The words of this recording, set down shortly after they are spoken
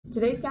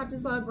Today's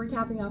Captain's Log, we're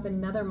capping off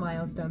another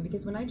milestone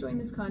because when I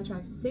joined this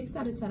contract, 6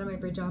 out of 10 of my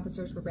bridge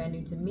officers were brand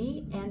new to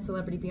me and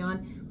Celebrity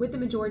Beyond, with the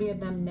majority of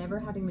them never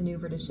having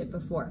maneuvered a ship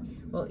before.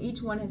 Well,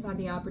 each one has had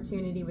the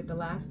opportunity, with the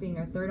last being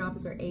our 3rd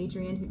Officer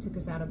Adrian, who took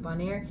us out of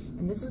Bonaire,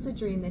 and this was a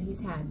dream that he's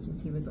had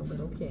since he was a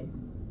little kid.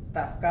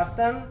 Staff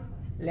Captain,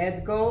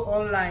 let go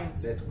all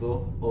lines. Let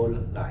go all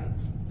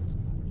lines.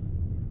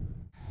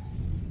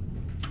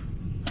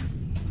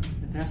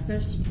 The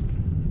thrusters,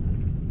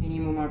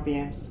 minimum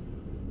RPMs.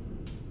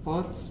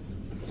 Pods,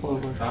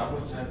 forward.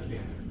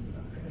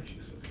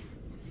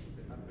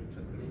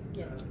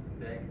 Yes.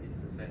 Very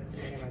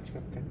much,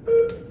 Captain.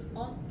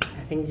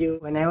 I think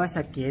when I was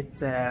a kid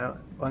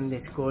on the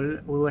school,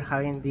 we were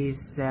having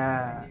this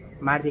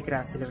Mardi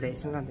Gras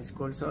celebration on the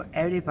school. So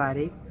every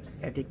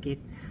kid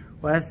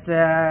was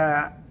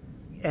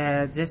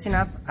dressing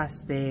up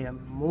as the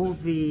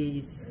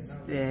movies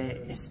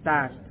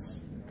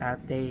stars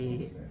that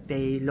they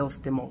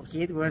loved the most.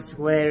 Kid was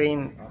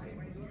wearing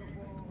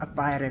a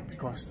pirate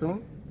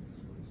costume,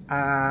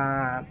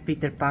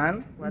 Peter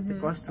Pan, what the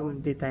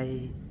costume that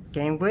I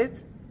came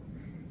with,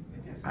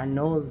 an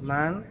old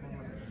man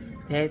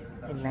dead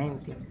in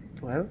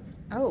 1912.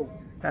 Oh.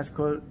 That's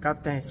called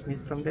Captain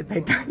Smith from the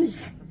Titanic.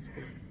 He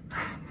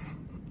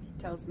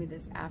tells me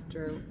this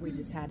after we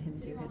just had him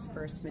do his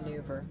first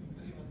maneuver.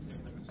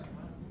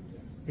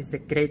 It's the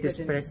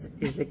greatest present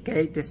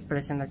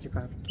that you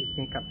can give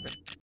me,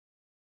 Captain.